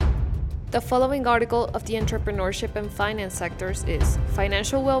The following article of the entrepreneurship and finance sectors is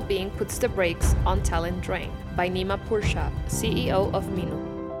Financial Well-Being Puts the Brakes on Talent Drain by Nima Pourshasb, CEO of Minu.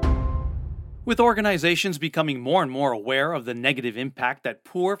 With organizations becoming more and more aware of the negative impact that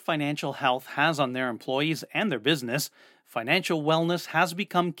poor financial health has on their employees and their business, financial wellness has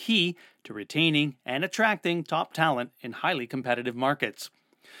become key to retaining and attracting top talent in highly competitive markets.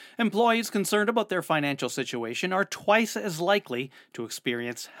 Employees concerned about their financial situation are twice as likely to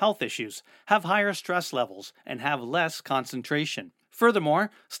experience health issues, have higher stress levels, and have less concentration. Furthermore,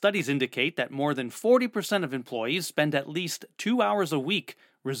 studies indicate that more than 40% of employees spend at least 2 hours a week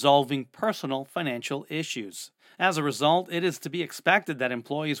resolving personal financial issues. As a result, it is to be expected that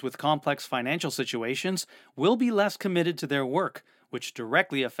employees with complex financial situations will be less committed to their work, which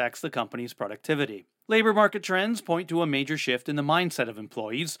directly affects the company's productivity. Labor market trends point to a major shift in the mindset of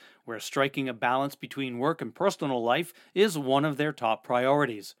employees, where striking a balance between work and personal life is one of their top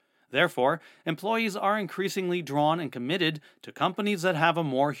priorities. Therefore, employees are increasingly drawn and committed to companies that have a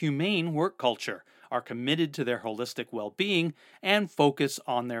more humane work culture, are committed to their holistic well-being, and focus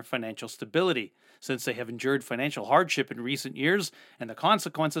on their financial stability, since they have endured financial hardship in recent years and the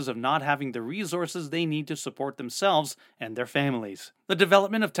consequences of not having the resources they need to support themselves and their families. The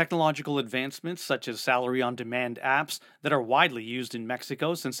development of technological advancements such as salary-on-demand apps that are widely used in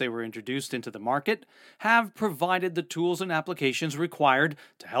Mexico since they were introduced into the market have provided the tools and applications required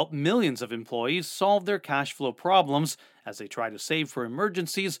to help millions of employees solve their cash flow problems as they try to save for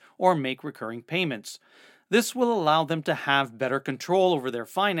emergencies or make recurring payments. This will allow them to have better control over their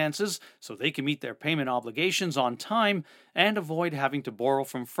finances so they can meet their payment obligations on time and avoid having to borrow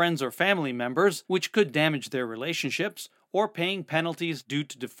from friends or family members, which could damage their relationships, or paying penalties due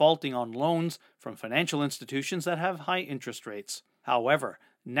to defaulting on loans from financial institutions that have high interest rates. However,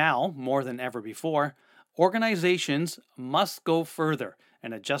 now, more than ever before, organizations must go further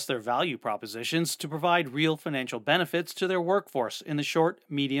and adjust their value propositions to provide real financial benefits to their workforce in the short,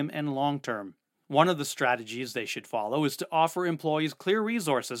 medium, and long term. One of the strategies they should follow is to offer employees clear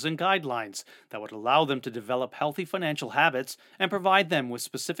resources and guidelines that would allow them to develop healthy financial habits and provide them with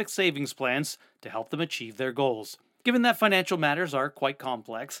specific savings plans to help them achieve their goals. Given that financial matters are quite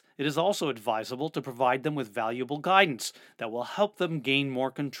complex, it is also advisable to provide them with valuable guidance that will help them gain more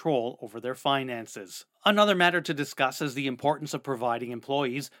control over their finances. Another matter to discuss is the importance of providing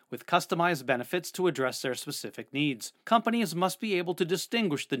employees with customized benefits to address their specific needs. Companies must be able to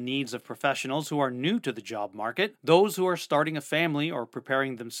distinguish the needs of professionals who are new to the job market, those who are starting a family or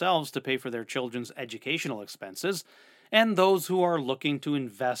preparing themselves to pay for their children's educational expenses, and those who are looking to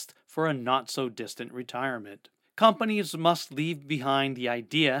invest for a not-so-distant retirement. Companies must leave behind the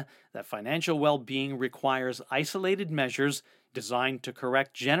idea that financial well-being requires isolated measures designed to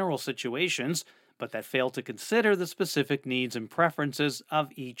correct general situations, but that fail to consider the specific needs and preferences of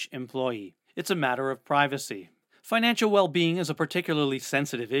each employee. It's a matter of privacy. Financial well-being is a particularly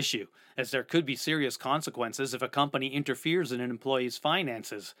sensitive issue, as there could be serious consequences if a company interferes in an employee's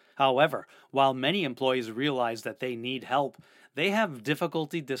finances. However, while many employees realize that they need help, they have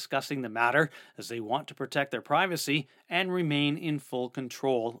difficulty discussing the matter as they want to protect their privacy and remain in full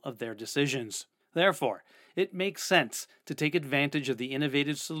control of their decisions. Therefore, it makes sense to take advantage of the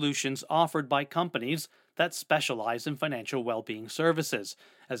innovative solutions offered by companies that specialize in financial well-being services,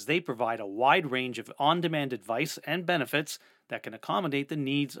 as they provide a wide range of on-demand advice and benefits that can accommodate the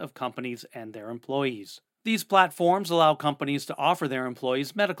needs of companies and their employees. These platforms allow companies to offer their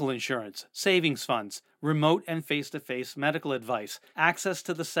employees medical insurance, savings funds, remote and face-to-face medical advice, access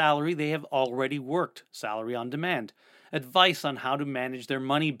to the salary they have already worked, salary on demand, advice on how to manage their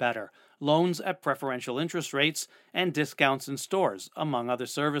money better, loans at preferential interest rates, and discounts in stores, among other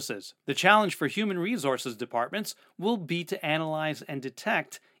services. The challenge for human resources departments will be to analyze and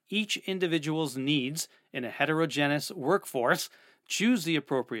detect each individual's needs in a heterogeneous workforce, choose the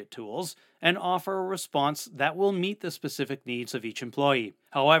appropriate tools, and offer a response that will meet the specific needs of each employee.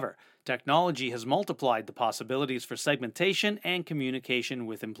 However, technology has multiplied the possibilities for segmentation and communication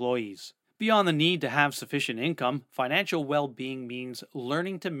with employees. Beyond the need to have sufficient income, financial well-being means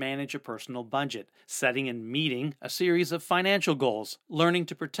learning to manage a personal budget, setting and meeting a series of financial goals, learning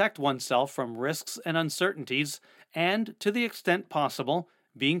to protect oneself from risks and uncertainties, and, to the extent possible,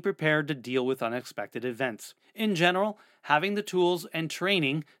 being prepared to deal with unexpected events. In general, having the tools and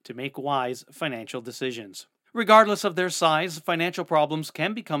training to make wise financial decisions. Regardless of their size, financial problems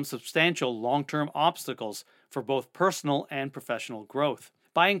can become substantial long-term obstacles for both personal and professional growth.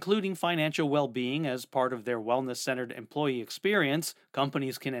 By including financial well-being as part of their wellness-centered employee experience,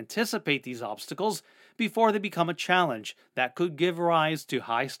 companies can anticipate these obstacles before they become a challenge that could give rise to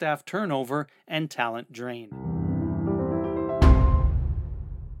high staff turnover and talent drain.